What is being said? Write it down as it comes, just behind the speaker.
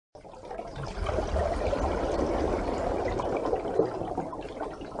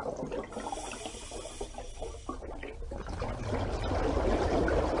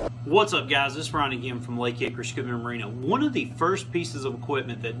What's up, guys? This is Brian again from LakeHickoryScuba and Marina. One of the first pieces of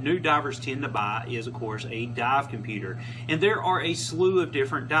equipment that new divers tend to buy is, of course, a dive computer. And there are a slew of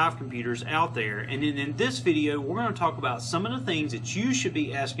different dive computers out there. And in this video, we're going to talk about some of the things that you should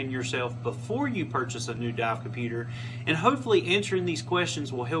be asking yourself before you purchase a new dive computer. And hopefully answering these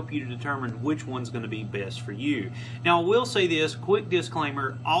questions will help you to determine which one's going to be best for you. Now, I will say this, quick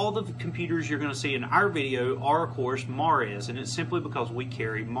disclaimer, all the computers you're going to see in our video are, of course, Mares. And it's simply because we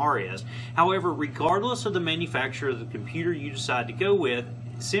carry Mares. However, regardless of the manufacturer of the computer you decide to go with,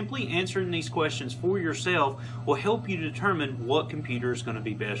 simply answering these questions for yourself will help you determine what computer is going to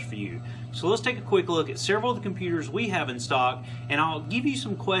be best for you. So let's take a quick look at several of the computers we have in stock, and I'll give you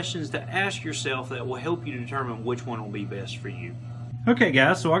some questions to ask yourself that will help you determine which one will be best for you. Okay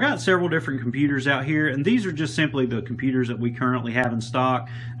guys, so I got several different computers out here, and these are just simply the computers that we currently have in stock.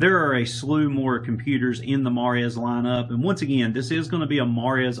 There are a slew more computers in the Mares lineup, and once again, this is going to be a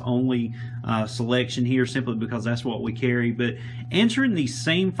Mares only selection here simply because that's what we carry. But answering these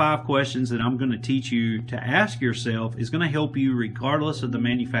same 5 questions that I'm going to teach you to ask yourself is going to help you regardless of the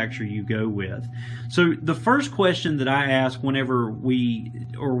manufacturer you go with. So the first question that I ask whenever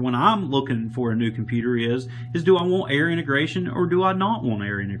when I'm looking for a new computer is do I want air integration or do I not want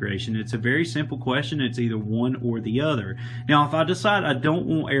air integration? It's a very simple question. It's either one or the other. Now, if I decide I don't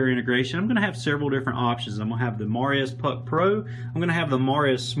want air integration, I'm going to have several different options. I'm going to have the Mares Puck Pro, I'm going to have the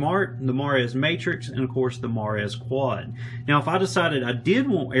Mares Smart, the Mares Matrix, and of course the Mares Quad. Now, if I decided I did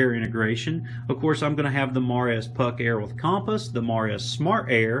want air integration, of course I'm going to have the Mares Puck Air with Compass, the Mares Smart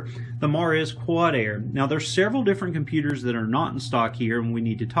Air, the Mares Quad Air. Now, there's several different computers that are not in stock here and we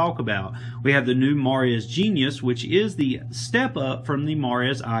need to talk about. We have the new Mares Genius, which is the step up from the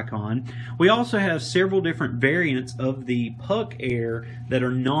Mares Icon. We also have several different variants of the Puck Air that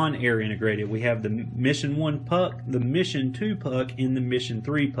are non-air integrated. We have the Mission 1 Puck, the Mission 2 Puck, and the Mission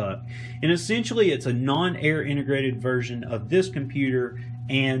 3 Puck. And essentially it's a non-air integrated version of this computer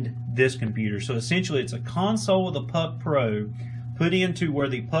and this computer. So essentially it's a console of the Puck Pro put into where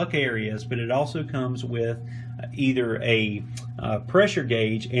the Puck Air is, but it also comes with either a pressure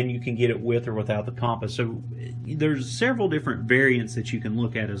gauge, and you can get it with or without the compass. So there's several different variants that you can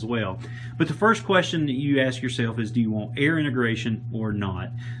look at as well. But the first question that you ask yourself is, do you want air integration or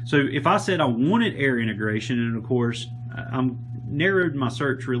not? So if I said I wanted air integration, and of course I'm narrowed my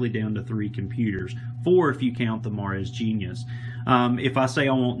search really down to 3 computers, 4 if you count the Mares Genius. If I say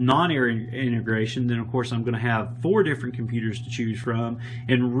I want non-air integration, then of course I'm going to have 4 different computers to choose from,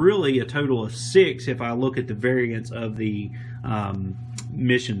 and really a total of 6 if I look at the variants of the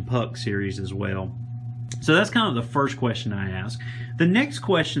Mission Puck series as well. So that's kind of the first question I ask. The next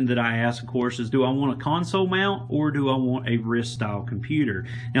question that I ask, of course, is do I want a console mount or do I want a wrist style computer?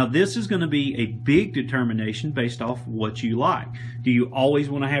 Now, this is going to be a big determination based off what you like. Do you always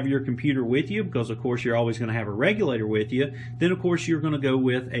want to have your computer with you? Because, of course, you're always going to have a regulator with you. Then, of course, you're going to go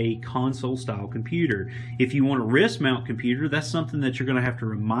with a console style computer. If you want a wrist mount computer, that's something that you're going to have to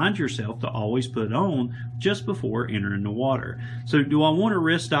remind yourself to always put on just before entering the water. So do I want a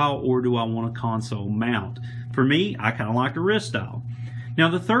wrist style or do I want a console mount? For me, I kind of like the wrist style. Now,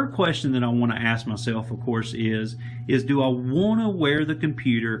 the third question that I want to ask myself, of course, is do I want to wear the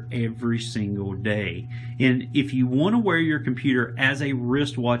computer every single day? And if you want to wear your computer as a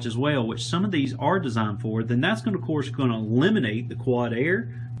wristwatch as well, which some of these are designed for, then that's going to, of course, going to eliminate the Quad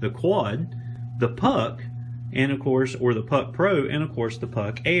Air, the Quad, the Puck, and of course, or the Puck Pro, and of course the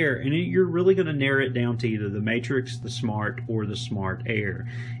Puck Air, and you're really going to narrow it down to either the Matrix, the Smart, or the Smart Air.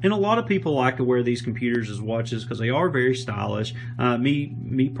 And a lot of people like to wear these computers as watches because they are very stylish.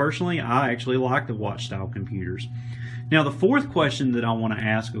 Me personally, I actually like the watch style computers. Now, the fourth question that I want to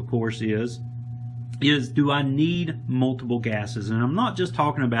ask, of course, is do I need multiple gases? And I'm not just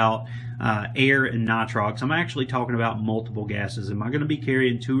talking about air and nitrox. I'm actually talking about multiple gases. Am I going to be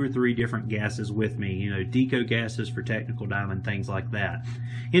carrying 2 or 3 different gases with me? You know, deco gases for technical diving, things like that.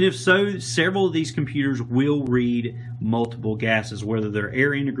 And if so, several of these computers will read multiple gases, whether they're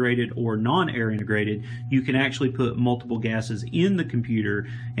air integrated or non-air integrated. You can actually put multiple gases in the computer,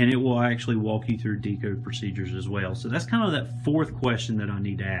 and it will actually walk you through deco procedures as well. So that's kind of that fourth question that I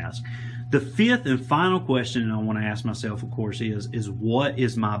need to ask. The fifth and final question I want to ask myself, of course, is what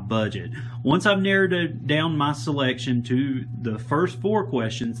is my budget? Once I've narrowed down my selection to the first 4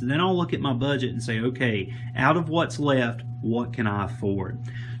 questions, then I'll look at my budget and say, okay, out of what's left, what can I afford?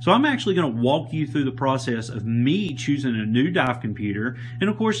 So I'm actually going to walk you through the process of me choosing a new dive computer. And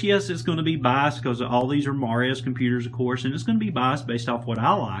of course, yes, it's going to be biased because all these are Mares computers, of course, and it's going to be biased based off what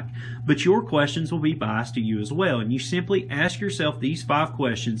I like. But your questions will be biased to you as well. And you simply ask yourself these 5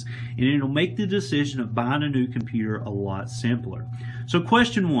 questions, and it'll make the decision of buying a new computer a lot simpler. So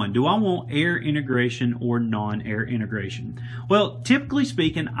question 1, do I want air integration or non-air integration? Well, typically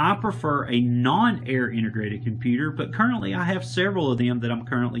speaking, I prefer a non-air integrated computer, but currently I have several of them that I'm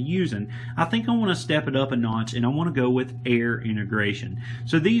currently using. I think I want to step it up a notch and I want to go with air integration.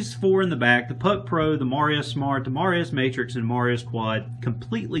 So these 4 in the back, the Puck Pro, the Mario Smart, the Mario Matrix, and Mario Quad,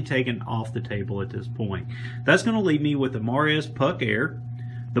 completely taken off the table at this point. That's going to leave me with the Mario Puck Air,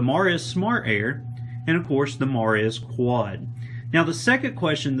 the Mario Smart Air, and of course the Mario Quad. Now the second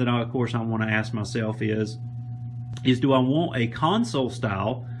question that I want to ask myself is do I want a console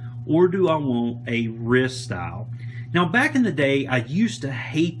style or do I want a wrist style? Now back in the day, I used to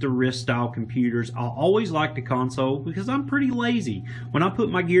hate the wrist style computers. I always liked the console because I'm pretty lazy. When I put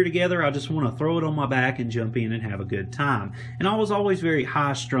my gear together, I just want to throw it on my back and jump in and have a good time. And I was always very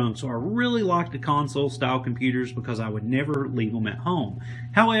high strung, so I really liked the console style computers because I would never leave them at home.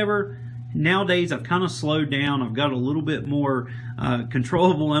 However, nowadays I've kind of slowed down. I've got a little bit more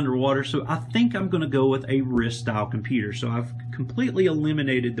controllable underwater, so I think I'm going to go with a wrist style computer. So I've completely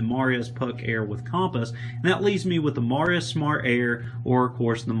eliminated the Mario Puck Air with compass, and that leaves me with the Mario Smart Air or of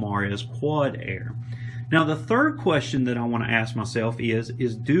course the Mario Quad Air. Now the third question that I want to ask myself is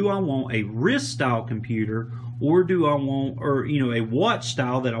do I want a wrist style computer or do I want, a watch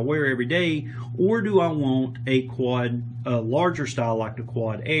style that I wear every day, or do I want a larger style like the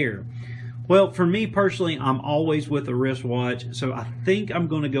Quad Air? Well, for me personally, I'm always with a wristwatch, so I think I'm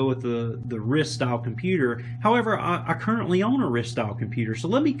going to go with the wrist style computer. However, I currently own a wrist style computer, so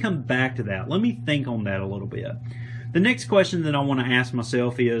let me come back to that. Let me think on that a little bit. The next question that I want to ask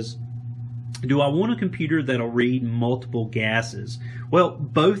myself is, do I want a computer that'll read multiple gases? Well,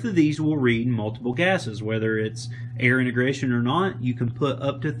 both of these will read multiple gases. Whether it's air integration or not, you can put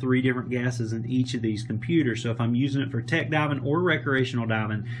up to 3 different gases in each of these computers. So if I'm using it for tech diving or recreational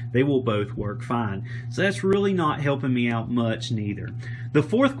diving, they will both work fine. So that's really not helping me out much neither. The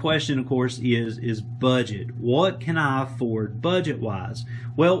fourth question, of course, is budget. What can I afford budget-wise?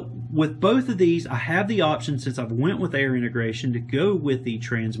 Well, with both of these, I have the option, since I've went with air integration, to go with the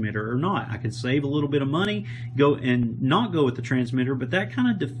transmitter or not. I can save a little bit of money, go and not go with the transmitter, but that kind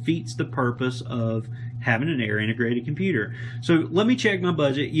of defeats the purpose of having an air integrated computer. So let me check my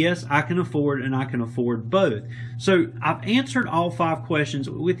budget. Yes, I can afford, and I can afford both. So I've answered all 5 questions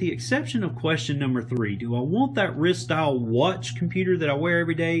with the exception of question number 3. Do I want that wrist style watch computer that I wear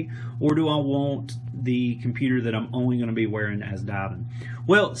every day, or do I want the computer that I'm only going to be wearing as diving?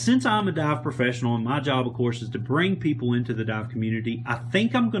 Well, since I'm a dive professional and my job, of course, is to bring people into the dive community, I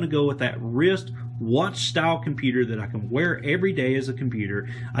think I'm going to go with that wrist watch style computer that I can wear every day as a computer.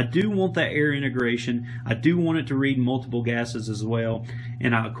 I do want that air integration. I do want it to read multiple gases as well.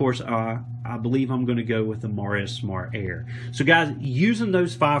 And of course, I believe I'm going to go with the Mario Smart Air. So guys, using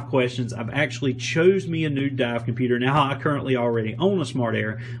those 5 questions, I've actually chose me a new dive computer. Now, I currently already own a Smart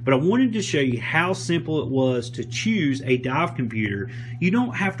Air, but I wanted to show you how simple it was to choose a dive computer. You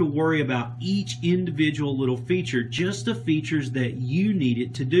don't have to worry about each individual little feature, just the features that you need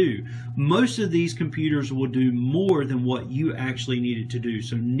it to do. Most of these computers will do more than what you actually need it to do.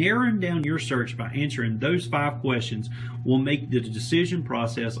 So narrowing down your search by answering those 5 questions will make the decision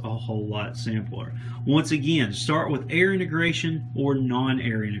process a whole lot simpler. Once again, start with air integration or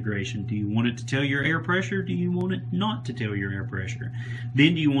non-air integration. Do you want it to tell your air pressure? Do you want it not to tell your air pressure?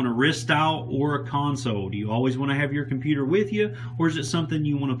 Then do you want a wrist style or a console? Do you always want to have your computer with you, or is it something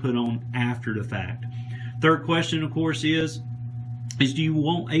you want to put on after the fact? Third question, of course, is do you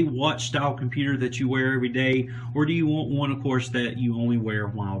want a watch style computer that you wear every day, or do you want one, of course, that you only wear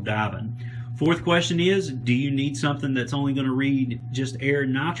while diving? Fourth question is, do you need something that's only going to read just air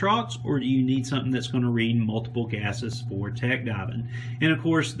nitrox, or do you need something that's going to read multiple gases for tech diving? And of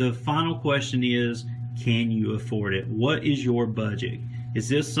course, the final question is, can you afford it? What is your budget? Is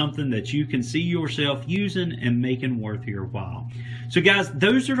this something that you can see yourself using and making worth your while? So guys,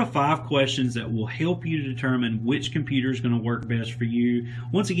 those are the 5 questions that will help you determine which computer is going to work best for you.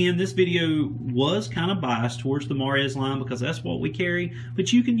 Once again, this video was kind of biased towards the Mario's line because that's what we carry,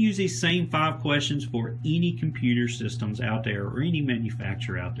 but you can use these same 5 questions for any computer systems out there or any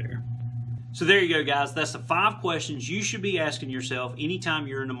manufacturer out there. So there you go, guys. That's the 5 questions you should be asking yourself anytime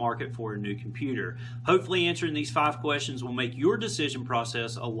you're in the market for a new computer. Hopefully answering these 5 questions will make your decision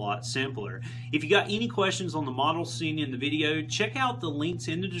process a lot simpler. If you got any questions on the models seen in the video, check out the links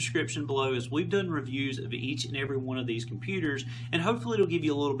in the description below, as we've done reviews of each and every one of these computers, and hopefully it'll give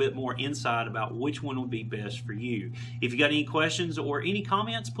you a little bit more insight about which one would be best for you. If you got any questions or any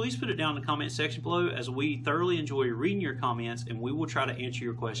comments, please put it down in the comment section below, as we thoroughly enjoy reading your comments, and we will try to answer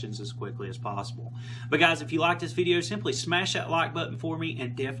your questions as quickly as possible. But guys, if you like this video, simply smash that like button for me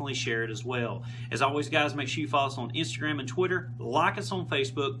and definitely share it as well. As always, guys, make sure you follow us on Instagram and Twitter, like us on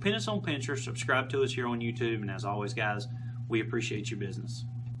Facebook, pin us on Pinterest, subscribe to us here on YouTube, and as always, guys, we appreciate your business.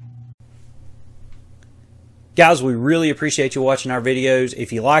 Guys, we really appreciate you watching our videos.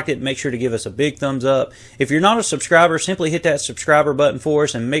 If you liked it, make sure to give us a big thumbs up. If you're not a subscriber, simply hit that subscriber button for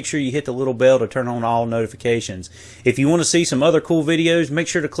us and make sure you hit the little bell to turn on all notifications. If you want to see some other cool videos, make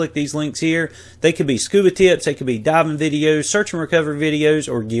sure to click these links here. They could be scuba tips, they could be diving videos, search and recovery videos,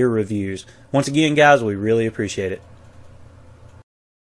 or gear reviews. Once again, guys, we really appreciate it.